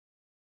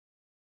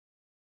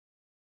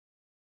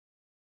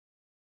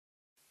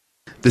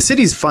The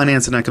city's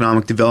Finance and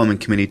Economic Development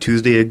Committee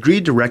Tuesday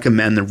agreed to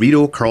recommend the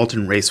Rideau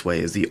Carleton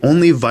Raceway as the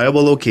only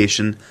viable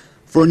location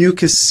for a new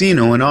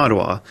casino in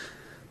Ottawa,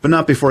 but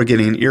not before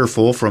getting an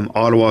earful from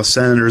Ottawa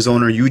Senators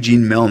owner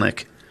Eugene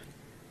Melnyk.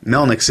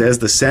 Melnyk says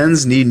the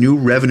Sens need new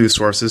revenue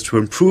sources to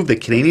improve the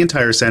Canadian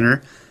Tire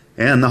Centre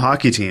and the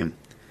hockey team.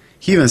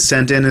 He even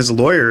sent in his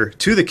lawyer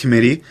to the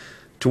committee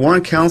to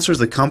warn councillors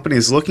the company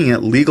is looking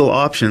at legal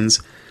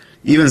options,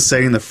 even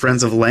citing the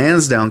Friends of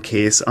Lansdowne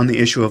case on the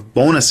issue of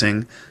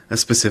bonusing a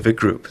specific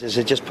group.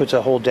 It just puts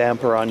a whole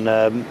damper on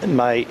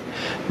my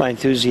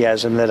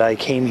enthusiasm that I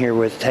came here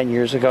with 10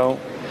 years ago.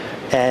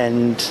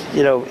 And,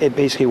 it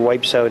basically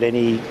wipes out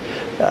any, you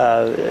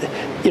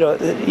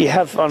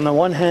have on the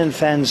one hand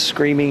fans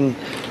screaming,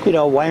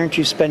 why aren't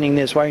you spending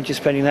this? Why aren't you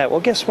spending that?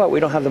 Well, guess what?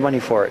 We don't have the money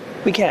for it.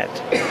 We can't.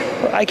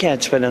 I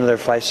can't spend another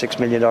 $5-6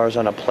 million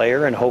on a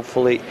player, and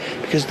hopefully,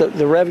 because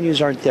the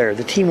revenues aren't there,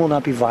 the team will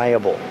not be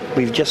viable.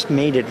 We've just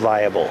made it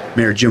viable.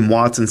 Mayor Jim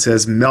Watson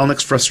says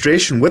Melnyk's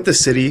frustration with the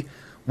city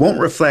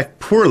won't reflect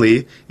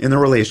poorly in the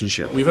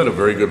relationship. We've had a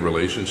very good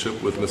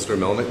relationship with Mr.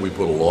 Melnyk. We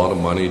put a lot of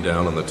money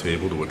down on the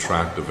table to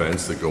attract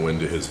events that go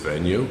into his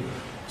venue.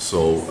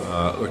 So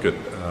look at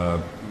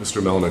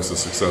Mr. Melnyk's a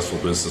successful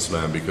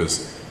businessman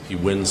because he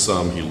wins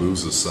some, he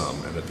loses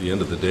some. And at the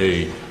end of the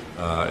day,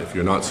 if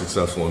you're not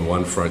successful in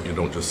one front, you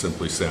don't just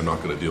simply say, I'm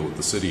not going to deal with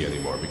the city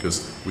anymore,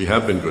 because we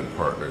have been good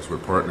partners. We're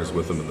partners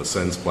with them in the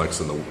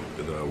Sensplex in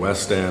the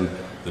West End,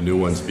 the new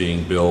ones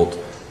being built,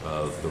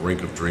 the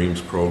Rink of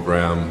Dreams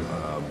program,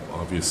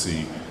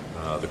 obviously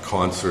the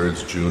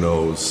concerts,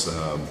 Junos,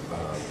 the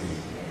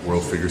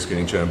World Figure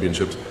Skating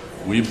Championships.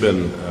 We've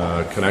been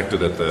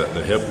connected at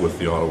the hip with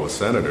the Ottawa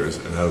Senators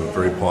and have a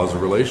very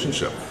positive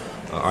relationship.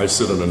 I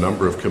sit on a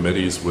number of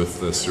committees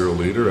with the Cyril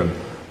Leader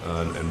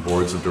and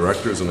boards of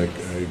directors, and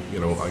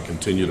I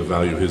continue to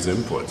value his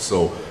input.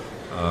 So,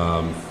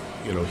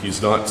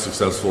 he's not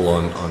successful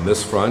on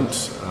this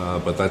front,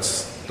 but that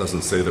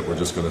doesn't say that we're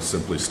just going to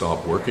simply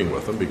stop working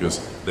with them, because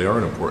they are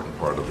an important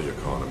part of the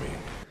economy.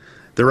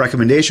 The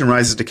recommendation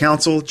rises to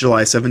Council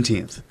July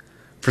 17th.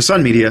 For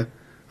Sun Media,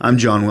 I'm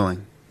John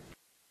Willing.